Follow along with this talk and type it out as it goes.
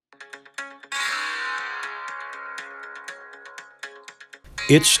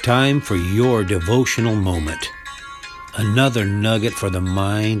It's time for your devotional moment. Another nugget for the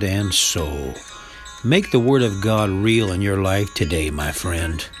mind and soul. Make the Word of God real in your life today, my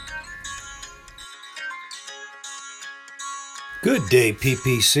friend. Good day,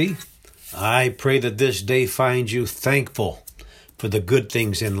 PPC. I pray that this day finds you thankful for the good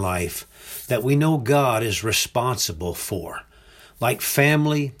things in life that we know God is responsible for, like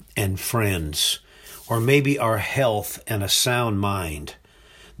family and friends, or maybe our health and a sound mind,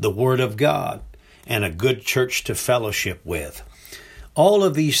 the Word of God, and a good church to fellowship with. All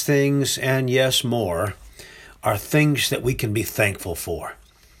of these things, and yes, more, are things that we can be thankful for.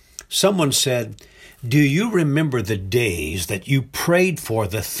 Someone said, "Do you remember the days that you prayed for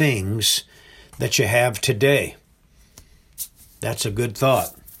the things that you have today?" That's a good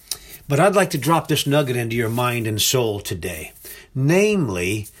thought. But I'd like to drop this nugget into your mind and soul today.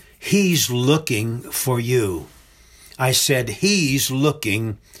 Namely, He's looking for you. I said, He's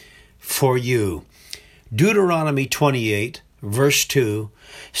looking for you. Deuteronomy 28, verse 2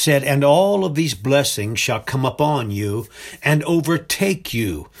 said, "And all of these blessings shall come upon you and overtake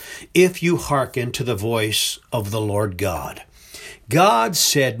you if you hearken to the voice of the Lord God." God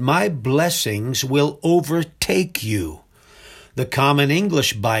said, "My blessings will overtake you." The Common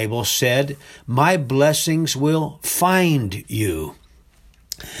English Bible said, "My blessings will find you."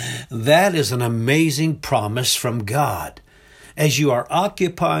 That is an amazing promise from God. As you are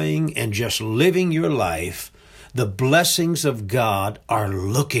occupying and just living your life, the blessings of God are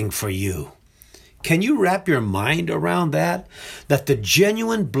looking for you. Can you wrap your mind around that? That the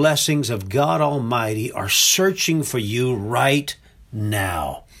genuine blessings of God Almighty are searching for you right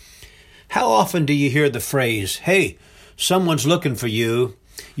now. How often do you hear the phrase, "Hey, someone's looking for you"?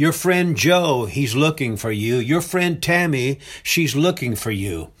 Your friend Joe, he's looking for you. Your friend Tammy, she's looking for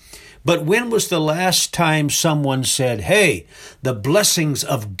you. But when was the last time someone said, "Hey, the blessings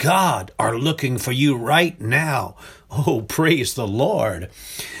of God are looking for you right now"? Oh, praise the Lord.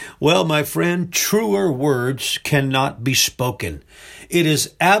 Well, my friend, truer words cannot be spoken. It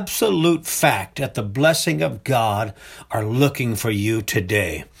is absolute fact that the blessing of God are looking for you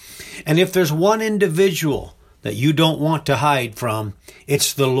today. And if there's one individual that you don't want to hide from,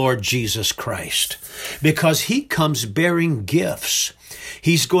 it's the Lord Jesus Christ, because He comes bearing gifts.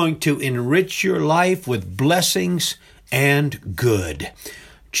 He's going to enrich your life with blessings and good.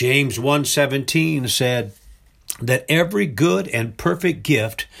 James 1:17 said that every good and perfect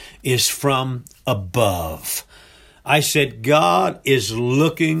gift is from above. I said, God is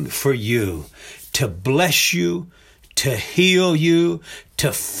looking for you to bless you, to heal you,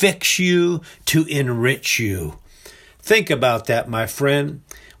 to fix you, to enrich you. Think about that, my friend.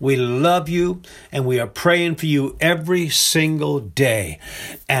 We love you, and we are praying for you every single day.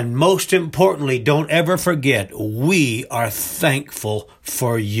 And most importantly, don't ever forget, we are thankful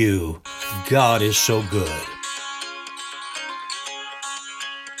for you. God is so good.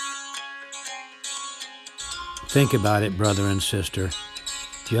 Think about it, brother and sister.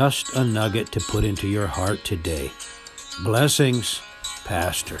 Just a nugget to put into your heart today. Blessings,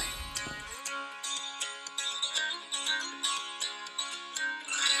 Pastor.